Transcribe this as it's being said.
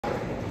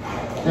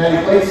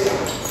Natty, please.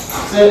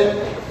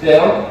 Sit.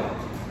 Down.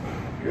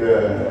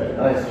 Good.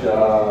 Nice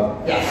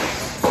job.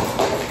 Yes.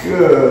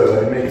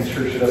 Good. Making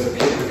sure she doesn't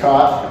kick the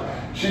cot.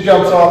 She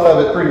jumps off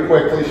of it pretty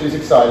quickly. She's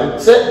excited.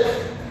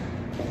 Sit.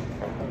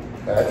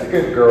 That's a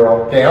good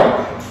girl.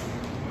 Down.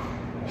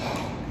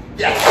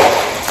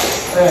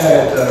 Yes.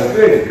 That's a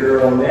good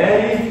girl,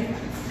 Natty.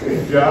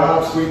 Good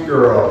job, sweet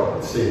girl.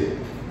 Let's see.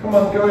 Come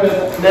on, go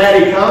ahead.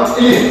 Natty, come.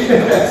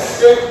 Yes.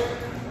 Sit.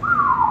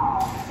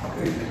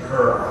 Good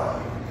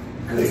girl.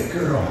 Good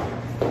girl.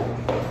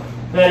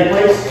 Natty,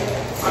 please.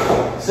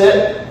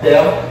 Sit.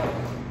 Down.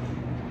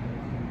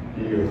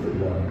 Beautifully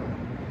done.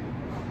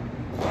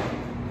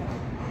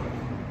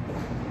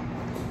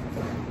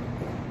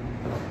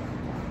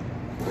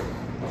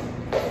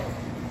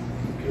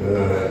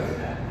 Good.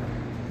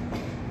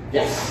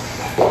 Yes.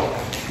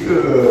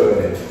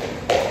 Good.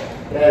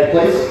 Natty,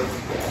 please.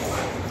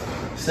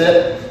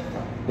 Sit.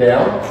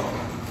 Down.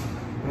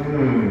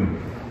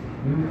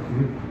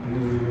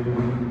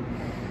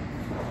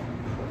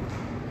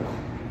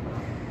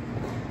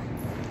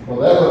 Well,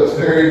 that looks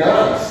very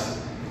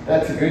nice.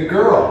 That's a good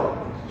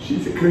girl.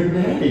 She's a good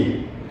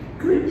Natty.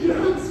 Good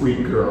job,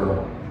 sweet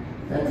girl.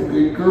 That's a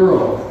good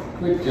girl.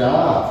 Good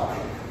job.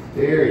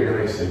 Very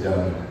nicely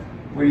done.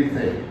 What do you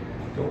think?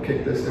 Don't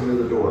kick this into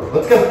the door.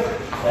 Let's go.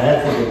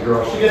 That's a good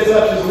girl. She gets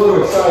up, she's a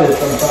little excited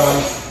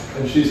sometimes,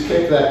 and she's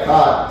kicked that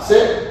cot.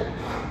 Sit.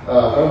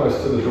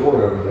 Almost to the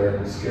door over there.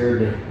 It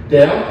scared me.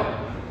 Down.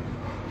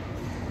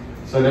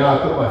 So now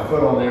I put my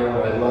foot on there when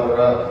I let her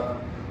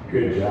up.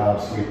 Good job,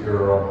 sweet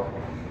girl.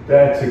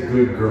 That's a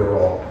good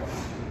girl.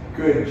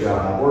 Good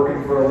job.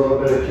 Working for a little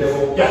bit of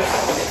kibble.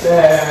 Yes.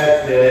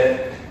 That's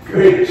it.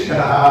 Good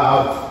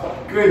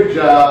job. Good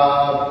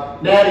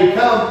job. Natty,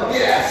 come.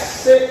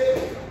 Yes.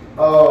 Sit.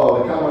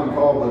 Oh, the come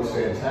uncalled looks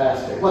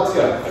fantastic. Let's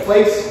go.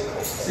 Place.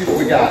 See what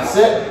we got.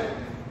 Sit.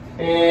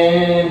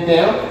 And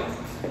down.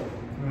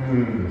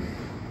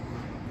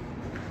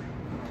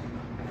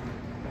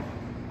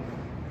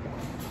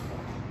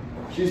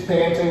 She's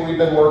panting. We've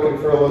been working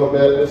for a little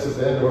bit. This is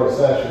the end of our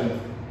session.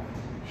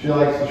 She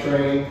likes to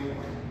train.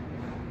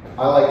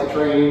 I like to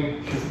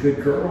train. She's a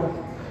good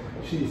girl.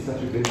 She's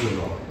such a good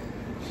girl.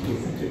 She's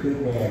such a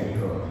good Natty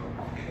girl.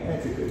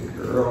 That's a good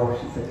girl.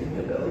 She's such a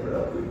good belly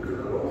rub. Good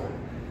girl.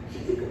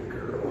 She's a good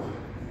girl.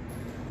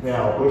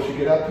 Now, will she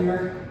get up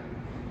here?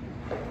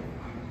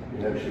 You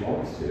know she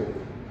wants to.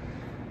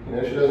 You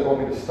know she doesn't want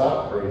me to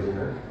stop raising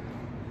her.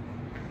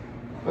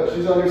 But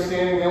she's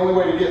understanding the only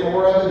way to get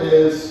more of it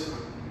is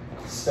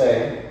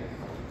stay,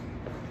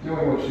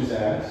 doing what she's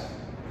asked.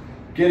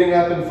 Getting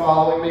up and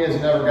following me has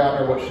never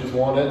gotten her what she's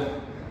wanted.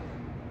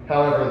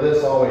 However,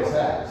 this always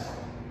has.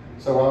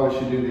 So why would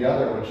she do the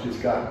other when she's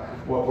got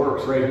what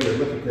works right here?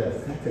 Look at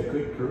this. That's a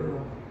good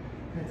girl.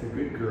 That's a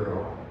good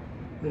girl.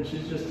 And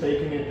she's just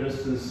taking it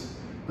just as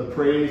the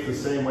praise, the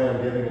same way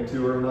I'm giving it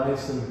to her.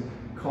 Nice and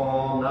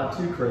calm, not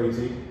too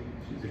crazy.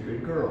 She's a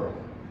good girl.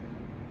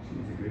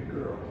 She's a good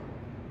girl.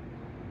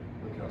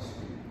 Look how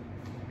sweet.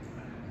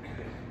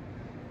 Okay.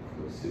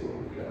 Let's see what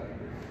we've got here.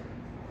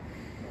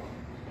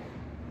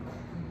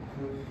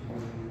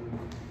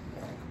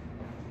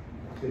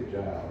 Good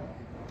job.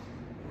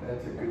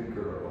 That's a good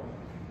girl.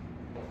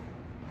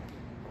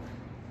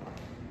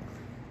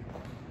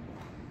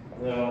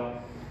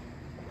 Now,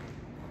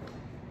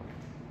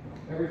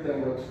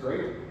 everything looks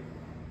great.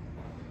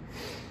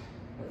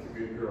 That's a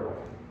good girl.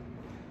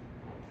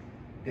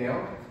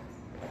 Down.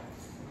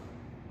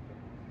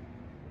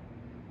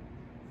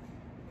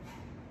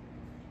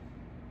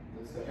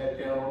 That's the head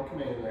down on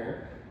command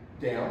there.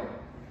 Down.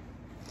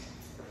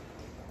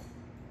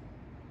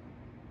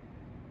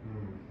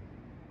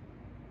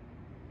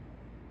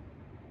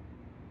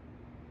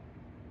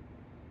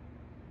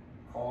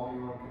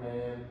 Calming on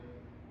command.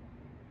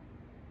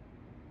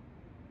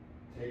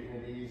 Taking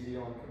it easy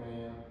on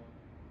command.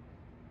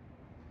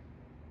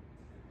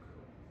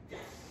 Yes.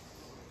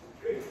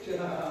 Good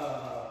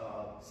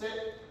job. Sit.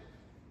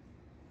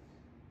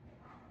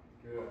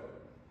 Good.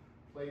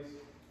 Place.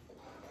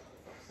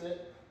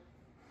 Sit.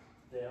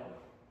 Down.